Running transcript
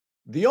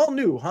The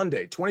all-new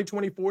Hyundai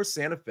 2024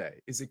 Santa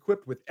Fe is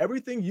equipped with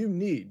everything you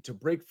need to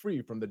break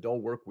free from the dull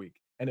work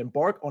week and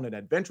embark on an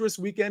adventurous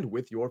weekend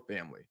with your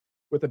family.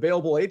 With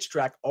available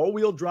H-Track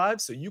all-wheel drive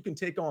so you can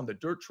take on the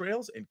dirt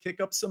trails and kick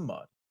up some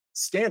mud.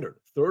 Standard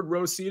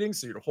third-row seating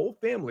so your whole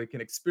family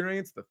can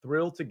experience the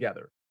thrill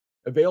together.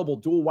 Available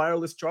dual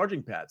wireless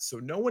charging pads so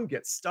no one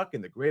gets stuck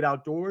in the great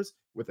outdoors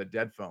with a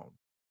dead phone.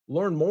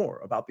 Learn more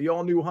about the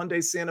all-new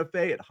Hyundai Santa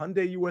Fe at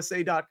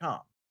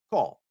HyundaiUSA.com.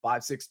 Call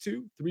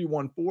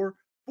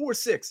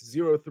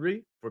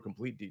 562-314-4603 for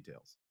complete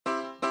details.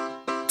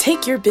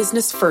 Take your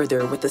business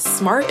further with the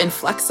smart and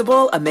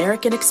flexible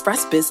American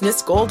Express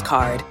Business Gold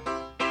Card.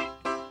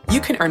 You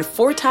can earn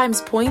 4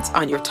 times points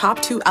on your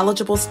top 2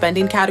 eligible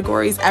spending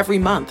categories every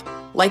month,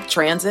 like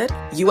transit,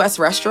 U.S.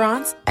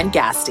 restaurants, and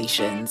gas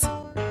stations.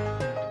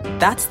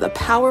 That's the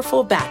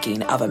powerful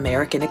backing of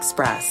American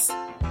Express.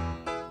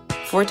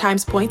 4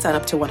 times points on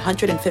up to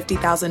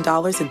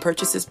 $150,000 in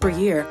purchases per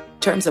year.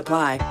 Terms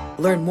apply.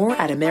 Learn more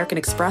at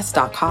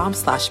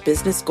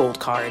americanexpress.com/business gold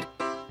card.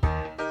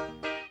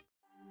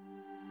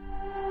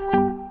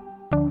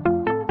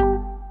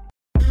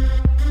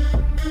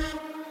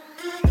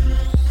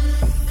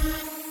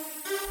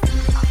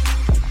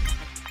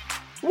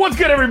 What's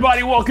good,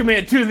 everybody? Welcome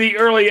in to the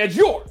Early Edge,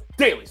 your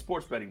daily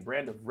sports betting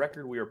brand of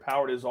record. We are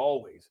powered, as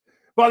always,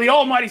 by the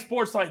almighty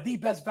Sports Line, the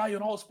best value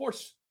in all of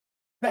sports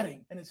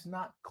betting, and it's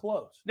not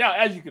close. Now,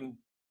 as you can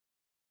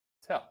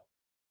tell,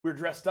 we're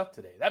dressed up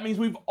today. That means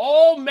we've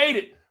all made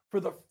it for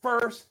the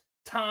first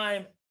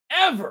time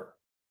ever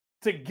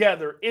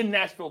together in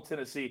Nashville,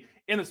 Tennessee,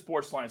 in the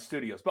Sports Line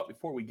studios. But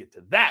before we get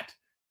to that,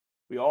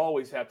 we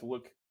always have to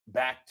look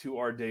back to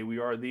our day. We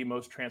are the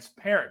most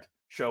transparent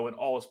show in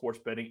all of sports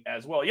betting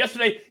as well.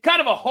 Yesterday, kind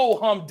of a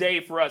ho-hum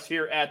day for us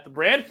here at the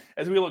brand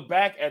as we look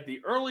back at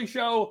the early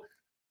show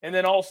and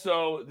then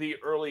also the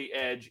Early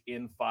Edge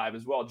in 5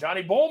 as well.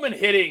 Johnny Bowman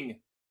hitting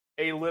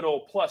a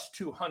little plus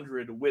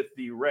 200 with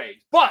the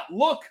Rays. But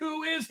look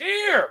who is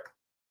here.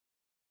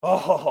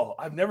 Oh,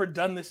 I've never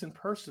done this in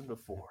person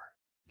before.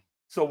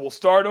 So we'll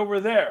start over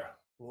there,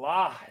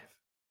 live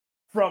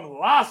from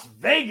Las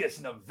Vegas,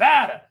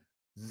 Nevada,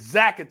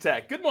 Zach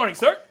Attack. Good morning,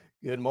 sir.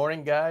 Good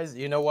morning, guys.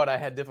 You know what? I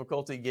had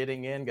difficulty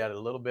getting in, got a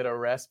little bit of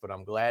rest, but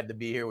I'm glad to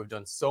be here. We've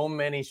done so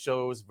many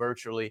shows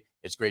virtually.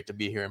 It's great to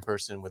be here in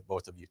person with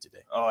both of you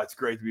today. Oh, it's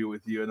great to be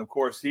with you. And, of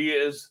course, he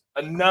is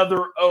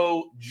another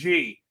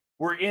OG.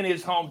 We're in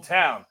his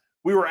hometown.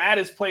 We were at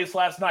his place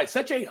last night.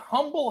 Such a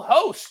humble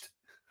host.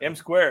 M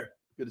Squared.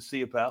 Good to see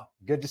you, pal.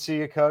 Good to see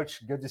you,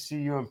 Coach. Good to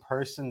see you in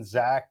person,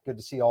 Zach. Good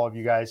to see all of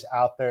you guys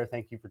out there.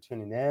 Thank you for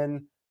tuning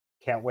in.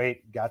 Can't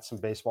wait. Got some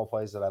baseball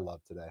plays that I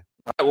love today.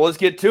 All right, well, let's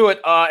get to it.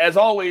 As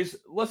always,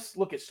 let's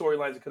look at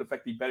storylines that could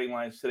affect the betting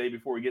lines today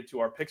before we get to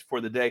our picks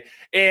for the day.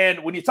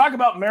 And when you talk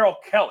about Merrill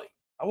Kelly,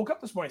 I woke up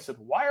this morning and said,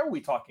 why are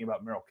we talking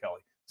about Merrill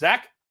Kelly?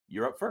 Zach,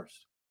 you're up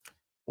first.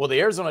 Well,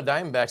 the Arizona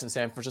Diamondbacks and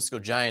San Francisco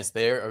Giants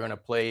there are going to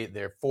play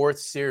their 4th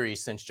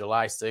series since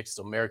July 6th.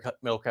 So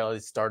Merrill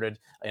Kelly started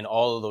in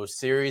all of those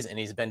series, and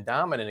he's been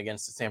dominant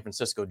against the San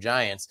Francisco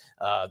Giants.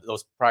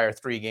 Those prior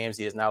 3 games,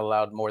 he has not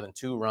allowed more than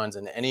 2 runs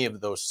in any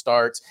of those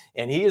starts,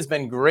 and he has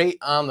been great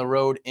on the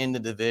road in the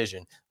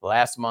division.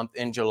 Last month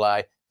in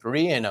July,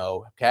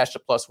 3-0, cashed a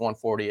plus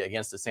 140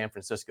 against the San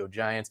Francisco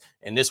Giants,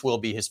 and this will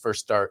be his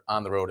first start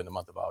on the road in the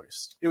month of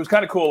August. It was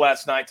kind of cool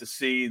last night to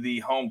see the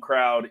home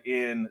crowd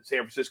in San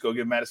Francisco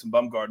give Madison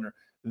Bumgarner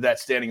that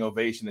standing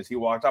ovation as he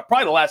walked off.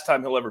 Probably the last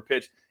time he'll ever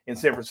pitch in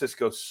San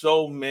Francisco.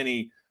 So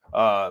many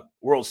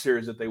World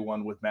Series that they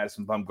won with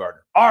Madison Bumgarner.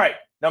 All right,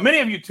 now many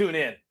of you tune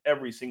in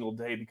every single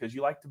day because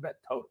you like to bet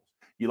totals.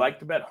 You like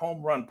to bet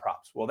home run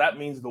props. Well, that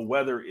means the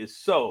weather is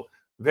so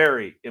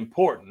very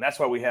important. That's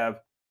why we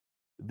have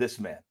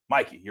this man.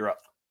 Mikey, you're up.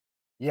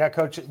 Yeah,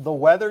 Coach, the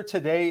weather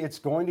today, it's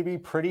going to be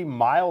pretty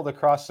mild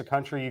across the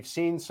country. You've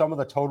seen some of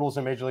the totals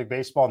in Major League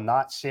Baseball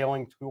not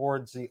sailing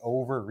towards the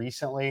over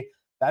recently.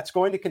 That's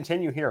going to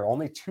continue here.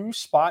 Only 2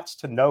 spots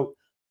to note.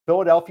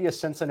 Philadelphia,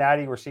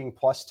 Cincinnati, we're seeing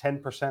plus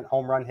 10%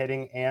 home run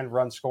hitting and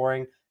run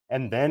scoring.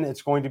 And then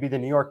it's going to be the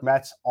New York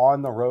Mets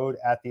on the road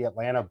at the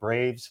Atlanta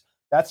Braves.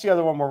 That's the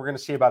other one where we're going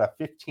to see about a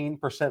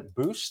 15%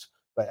 boost.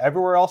 But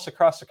everywhere else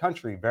across the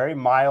country, very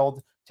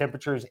mild.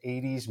 Temperatures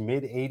 80s,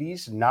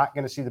 mid-80s, not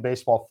going to see the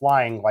baseball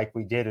flying like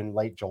we did in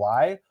late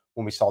July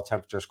when we saw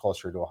temperatures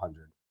closer to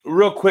 100.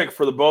 Real quick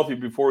for the both of you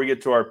before we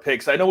get to our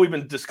picks. I know we've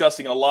been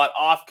discussing a lot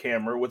off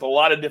camera with a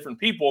lot of different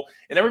people,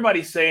 and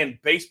everybody's saying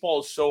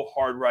baseball is so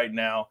hard right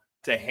now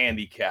to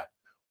handicap.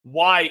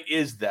 Why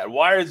is that?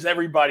 Why is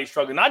everybody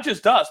struggling? Not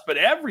just us, but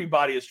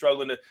everybody is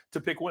struggling to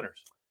pick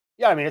winners.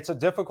 Yeah, I mean, it's a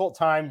difficult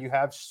time. You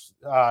have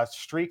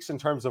streaks in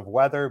terms of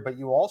weather, but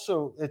you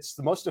also, it's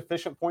the most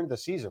efficient point of the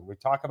season. We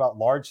talk about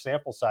large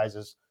sample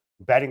sizes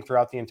betting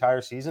throughout the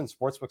entire season.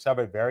 Sportsbooks have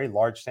a very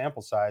large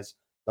sample size.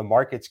 The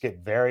markets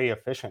get very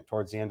efficient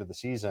towards the end of the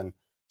season.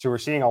 So we're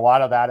seeing a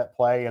lot of that at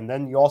play. And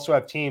then you also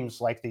have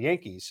teams like the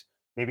Yankees,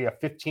 maybe a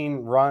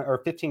 15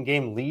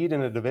 game lead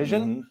in a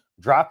division,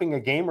 dropping a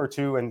game or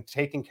two and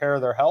taking care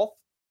of their health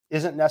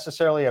isn't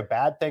necessarily a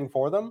bad thing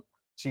for them.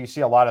 So you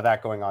see a lot of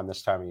that going on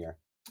this time of year.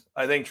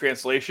 I think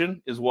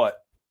translation is what?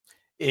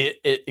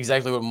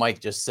 Exactly what Mike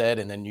just said.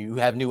 And then you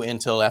have new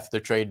intel after the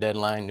trade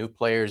deadline, new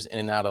players in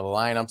and out of the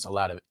lineups, a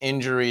lot of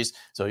injuries.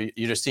 So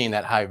you're just seeing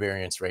that high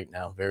variance right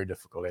now. Very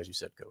difficult, as you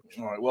said, Coach.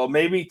 All right. Well,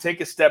 maybe take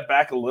a step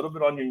back a little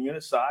bit on your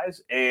unit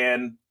size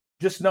and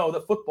just know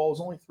that football is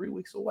only 3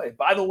 weeks away.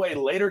 By the way,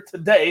 later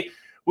today,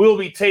 we'll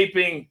be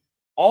taping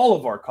all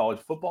of our college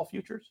football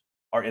futures,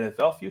 our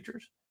NFL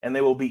futures, and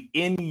they will be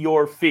in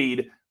your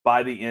feed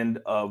by the end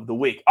of the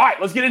week. All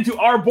right, let's get into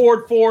our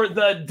board for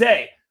the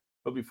day.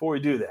 But before we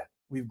do that,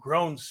 we've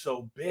grown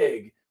so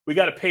big. We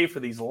got to pay for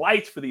these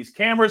lights, for these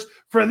cameras,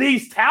 for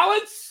these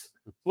talents.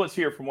 Let's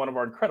hear from one of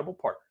our incredible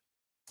partners.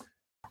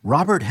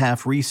 Robert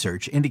Half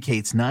research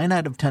indicates 9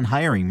 out of 10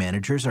 hiring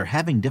managers are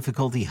having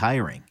difficulty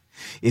hiring.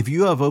 If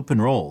you have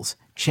open roles,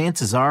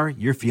 chances are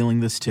you're feeling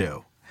this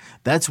too.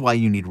 That's why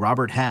you need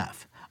Robert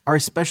Half. Our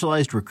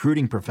specialized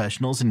recruiting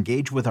professionals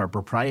engage with our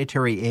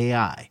proprietary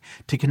AI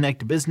to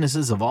connect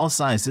businesses of all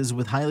sizes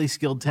with highly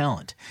skilled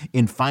talent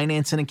in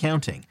finance and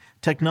accounting,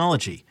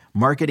 technology,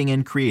 marketing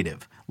and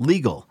creative,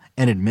 legal,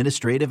 and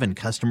administrative and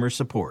customer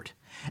support.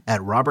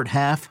 At Robert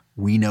Half,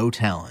 we know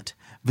talent.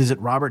 Visit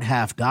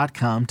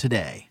roberthalf.com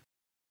today.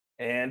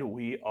 And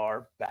we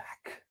are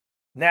back.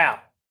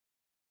 Now,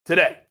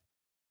 today,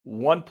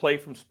 one play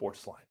from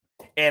Sportsline.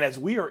 And as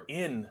we are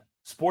in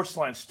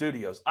Sportsline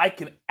Studios, I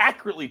can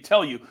accurately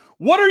tell you,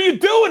 what are you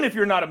doing if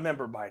you're not a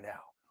member by now?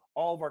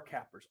 All of our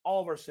cappers,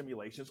 all of our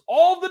simulations,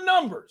 all the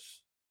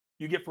numbers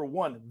you get for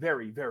one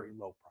very, very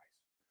low price.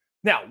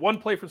 Now, one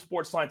play from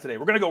Sportsline today.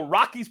 We're going to go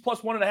Rockies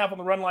plus 1.5 on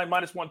the run line,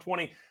 minus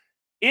 120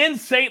 in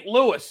St.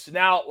 Louis.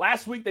 Now,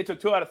 last week they took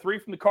 2 out of 3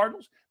 from the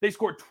Cardinals. They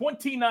scored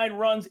 29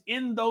 runs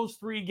in those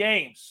 3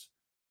 games.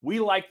 We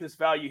like this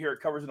value here. It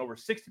covers in over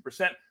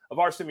 60% of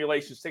our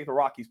simulations. Take the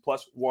Rockies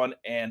plus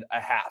 1.5.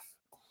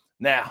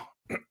 Now,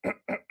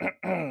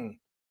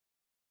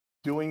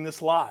 doing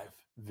this live,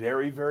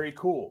 very, very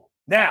cool.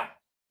 Now,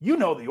 you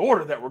know the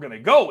order that we're going to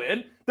go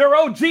in. They're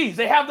OGs.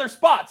 They have their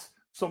spots.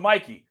 So,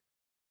 Mikey,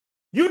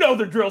 you know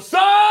the drill,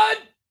 son.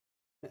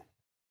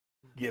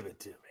 Give it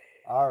to me.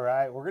 All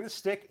right. We're going to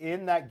stick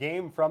in that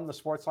game from the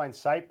Sportsline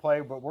site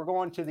play, but we're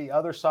going to the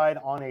other side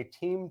on a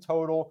team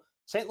total.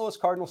 St. Louis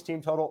Cardinals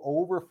team total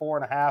over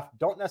 4.5.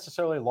 Don't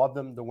necessarily love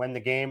them to win the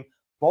game.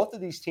 Both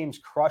of these teams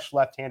crush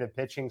left-handed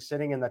pitching,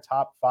 sitting in the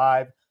top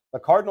 5. The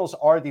Cardinals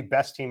are the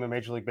best team in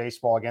Major League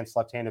Baseball against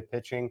left-handed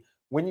pitching.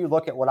 When you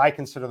look at what I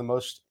consider the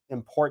most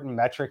important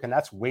metric, and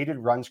that's weighted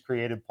runs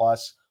created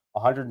plus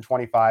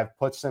 125,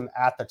 puts them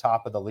at the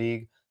top of the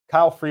league.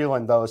 Kyle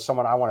Freeland, though, is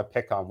someone I want to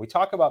pick on. We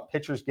talk about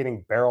pitchers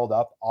getting barreled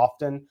up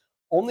often.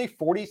 Only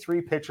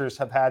 43 pitchers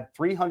have had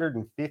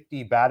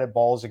 350 batted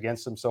balls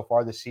against them so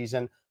far this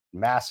season.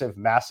 Massive,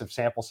 massive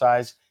sample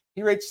size.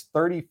 He rates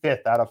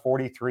 35th out of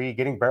 43,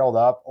 getting barreled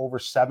up over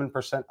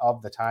 7%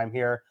 of the time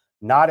here.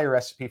 Not a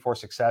recipe for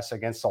success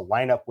against a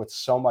lineup with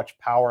so much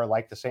power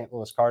like the St.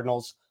 Louis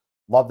Cardinals.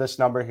 Love this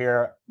number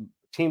here.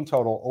 Team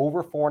total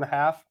over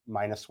 4.5,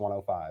 minus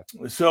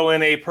 105. So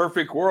in a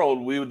perfect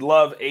world, we would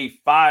love a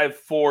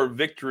 5-4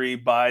 victory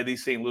by the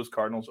St. Louis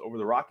Cardinals over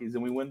the Rockies,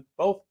 and we win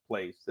both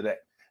plays today.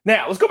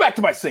 Now, let's go back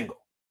to my single,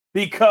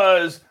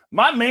 because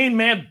my main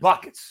man,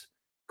 Buckets,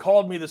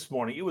 called me this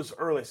morning. It was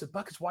early. I said,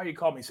 Buckets, why are you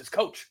calling me? He says,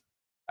 Coach,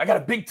 I got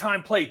a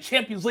big-time play,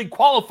 Champions League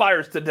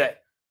qualifiers today.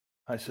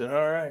 I said,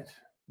 all right,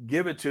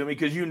 give it to me,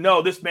 because you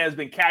know this man's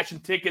been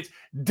cashing tickets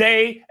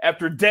day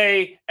after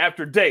day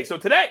after day. So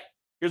today,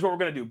 here's what we're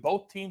going to do.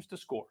 Both teams to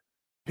score.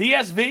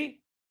 PSV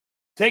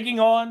taking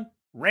on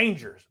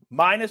Rangers,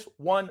 minus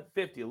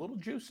 150. A little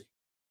juicy.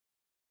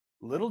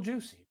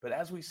 But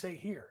as we say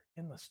here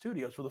in the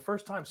studios for the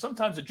first time,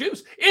 sometimes the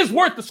juice is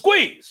worth the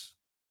squeeze.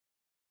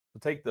 We'll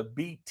take the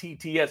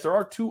BTTS. There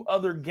are 2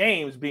 other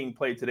games being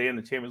played today in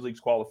the Champions League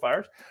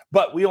qualifiers,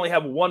 but we only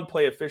have one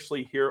play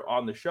officially here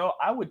on the show.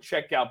 I would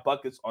check out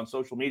Buckets on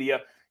social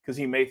media because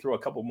he may throw a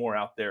couple more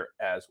out there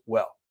as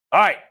well. All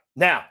right,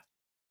 now,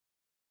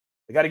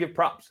 I got to give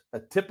props. A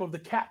tip of the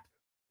cap.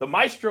 The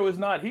maestro is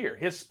not here.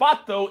 His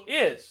spot, though,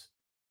 is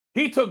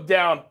he took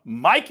down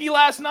Mikey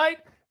last night,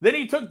 then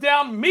he took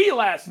down me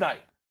last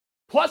night.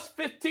 Plus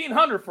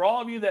 1,500 for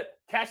all of you that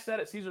catch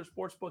that at Caesar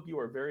Sportsbook. You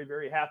are very,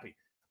 very happy.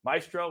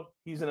 Maestro,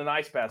 he's in an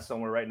ice bath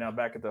somewhere right now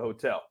back at the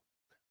hotel.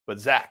 But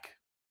Zach,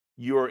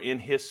 you are in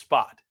his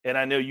spot. And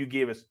I know you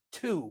gave us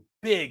 2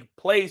 big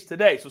plays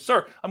today. So,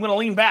 sir, I'm going to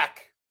lean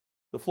back.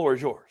 The floor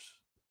is yours.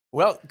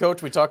 Well,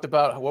 Coach, we talked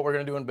about what we're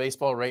going to do in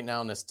baseball right now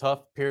in this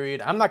tough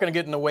period. I'm not going to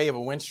get in the way of a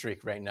win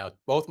streak right now.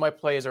 Both my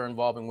plays are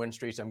involving win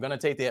streaks. I'm going to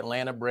take the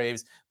Atlanta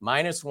Braves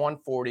minus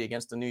 140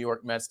 against the New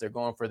York Mets. They're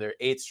going for their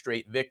 8th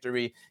straight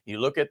victory.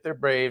 You look at their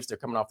Braves, they're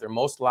coming off their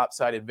most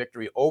lopsided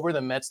victory over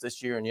the Mets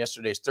this year in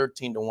yesterday's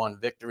 13-1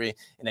 victory.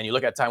 And then you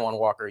look at Taijuan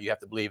Walker, you have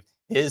to believe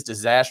his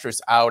disastrous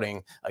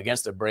outing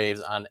against the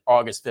Braves on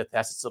August 5th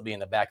has to still be in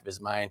the back of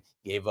his mind.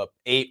 He gave up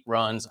 8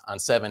 runs on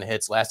 7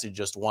 hits, lasted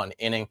just 1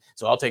 inning.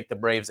 So I'll take the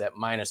Braves at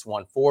minus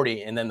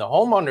 140. And then the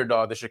home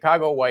underdog, the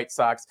Chicago White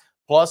Sox,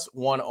 plus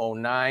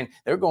 109.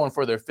 They're going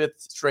for their 5th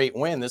straight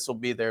win. This will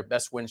be their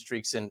best win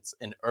streak since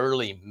in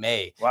early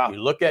May. Wow.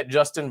 You look at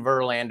Justin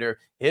Verlander,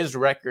 his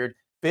record,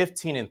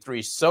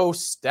 15-3, so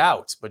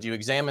stout. But you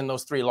examine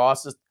those 3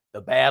 losses, the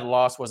bad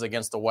loss was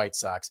against the White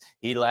Sox.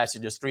 He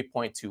lasted just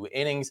 3.2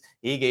 innings.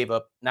 He gave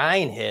up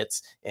 9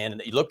 hits.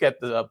 And you look at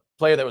the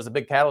player that was a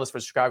big catalyst for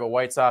the Chicago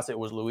White Sox, it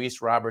was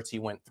Luis Roberts. He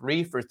went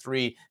 3 for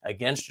 3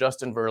 against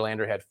Justin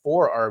Verlander, had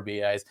 4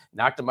 RBIs,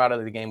 knocked him out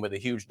of the game with a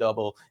huge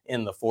double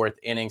in the 4th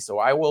inning. So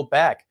I will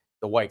back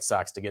the White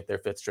Sox to get their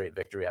 5th straight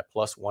victory at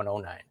plus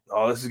 109.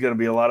 Oh, this is going to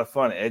be a lot of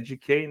fun.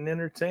 Educate and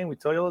entertain. We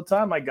tell you all the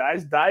time, my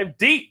guys dive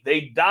deep.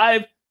 They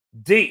dive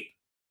deep.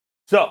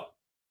 So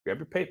grab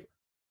your paper.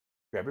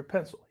 Grab your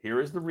pencil. Here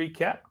is the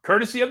recap,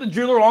 courtesy of the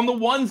jeweler on the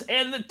 1s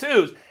and the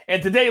 2s.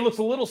 And today it looks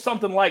a little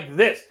something like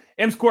this.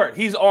 M-Squared,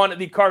 he's on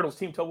the Cardinals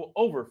team total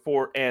over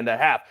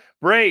 4.5.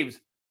 Braves,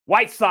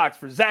 White Sox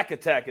for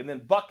Zacatech, and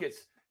then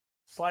Buckets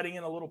sliding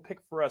in a little pick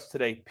for us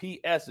today.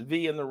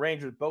 PSV and the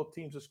Rangers, both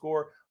teams to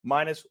score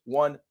minus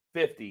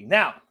 150.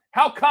 Now,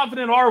 how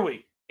confident are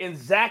we in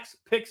Zach's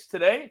picks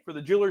today for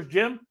the Jeweler's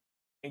Gym?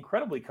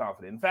 Incredibly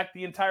confident. In fact,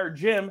 the entire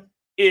gym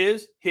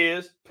is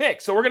his pick.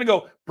 So we're going to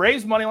go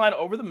Braves money line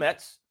over the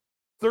Mets,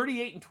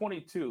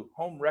 38-22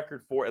 home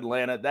record for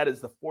Atlanta. That is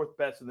the 4th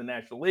best in the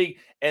National League.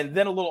 And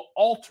then a little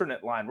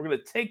alternate line. We're going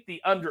to take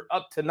the under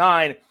up to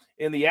 9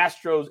 in the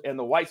Astros and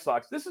the White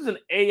Sox. This is an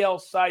AL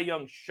Cy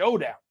Young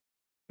showdown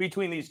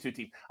between these 2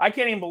 teams. I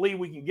can't even believe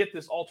we can get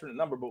this alternate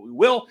number, but we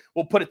will.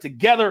 We'll put it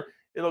together.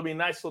 It'll be a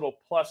nice little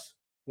plus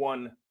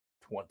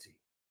 120.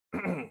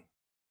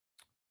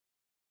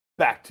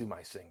 Back to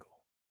my single.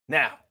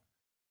 Now,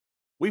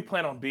 we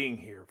plan on being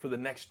here for the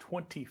next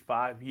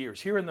 25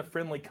 years, here in the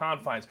friendly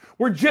confines.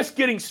 We're just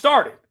getting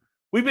started.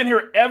 We've been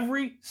here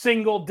every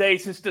single day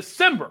since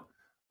December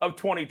of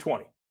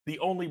 2020, the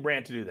only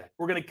brand to do that.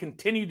 We're going to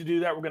continue to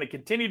do that. We're going to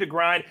continue to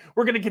grind.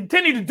 We're going to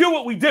continue to do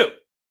what we do.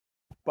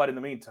 But in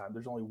the meantime,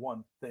 there's only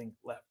one thing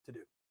left to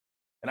do.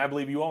 And I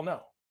believe you all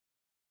know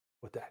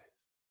what that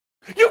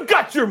is. You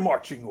got your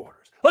marching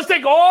orders. Let's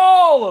take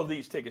all of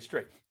these tickets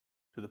straight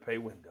to the pay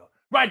window.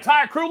 My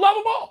entire crew, love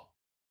them all.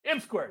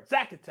 M-Squared,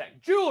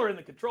 Zacatech, Jeweler in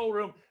the control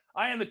room.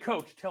 I am the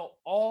coach. Tell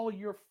all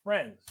your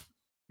friends.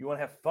 You want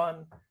to have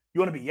fun?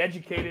 You want to be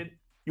educated?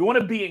 You want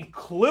to be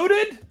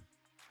included?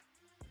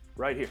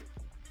 Right here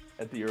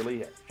at the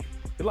Early Edge.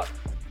 Good luck.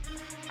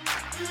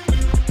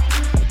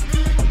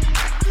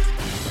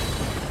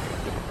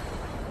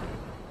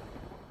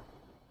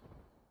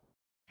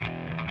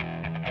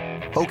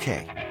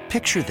 Okay,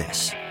 picture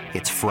this.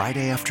 It's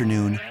Friday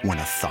afternoon when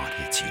a thought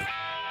hits you.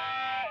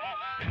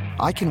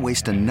 I can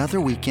waste another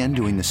weekend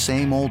doing the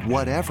same old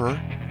whatever,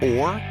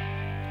 or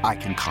I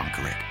can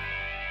conquer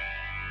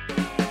it.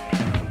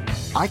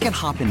 I can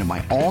hop into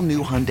my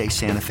all-new Hyundai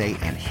Santa Fe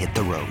and hit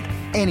the road.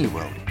 Any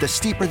road. The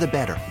steeper, the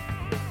better.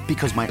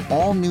 Because my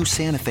all-new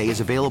Santa Fe is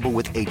available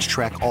with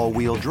H-Track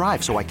all-wheel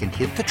drive, so I can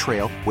hit the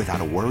trail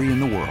without a worry in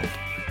the world.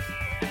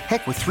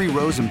 Heck, with 3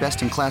 rows and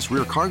best-in-class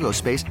rear cargo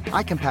space,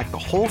 I can pack the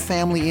whole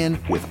family in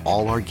with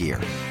all our gear.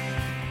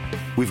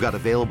 We've got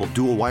available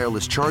dual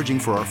wireless charging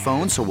for our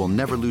phones, so we'll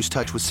never lose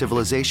touch with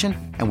civilization,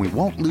 and we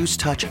won't lose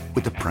touch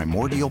with the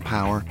primordial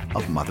power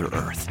of Mother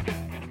Earth.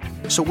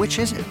 So which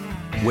is it?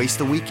 Waste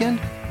the weekend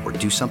or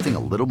do something a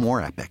little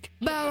more epic?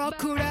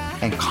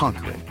 And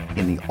conquer it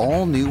in the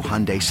all-new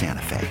Hyundai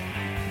Santa Fe.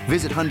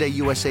 Visit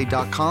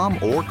HyundaiUSA.com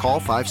or call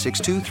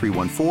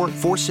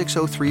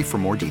 562-314-4603 for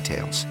more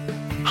details.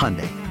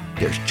 Hyundai,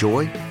 there's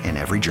joy in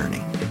every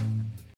journey.